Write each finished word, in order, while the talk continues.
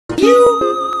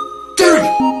you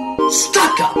dirty,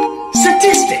 stuck-up,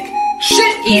 sadistic,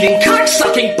 shit-eating,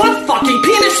 cock-sucking, butt-fucking,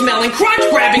 penis-smelling,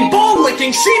 crotch-grabbing,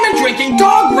 ball-licking, semen-drinking,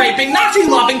 dog-raping,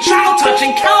 Nazi-loving,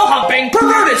 child-touching, cow-humping,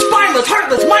 perverted, spineless,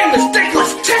 heartless, mindless,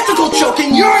 dickless,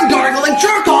 testicle-choking, urine-gargling,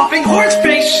 jerk-offing,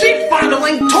 horse-face,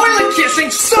 sheep-fondling,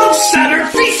 toilet-kissing, soap-setter,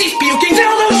 feces-puking,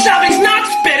 dildo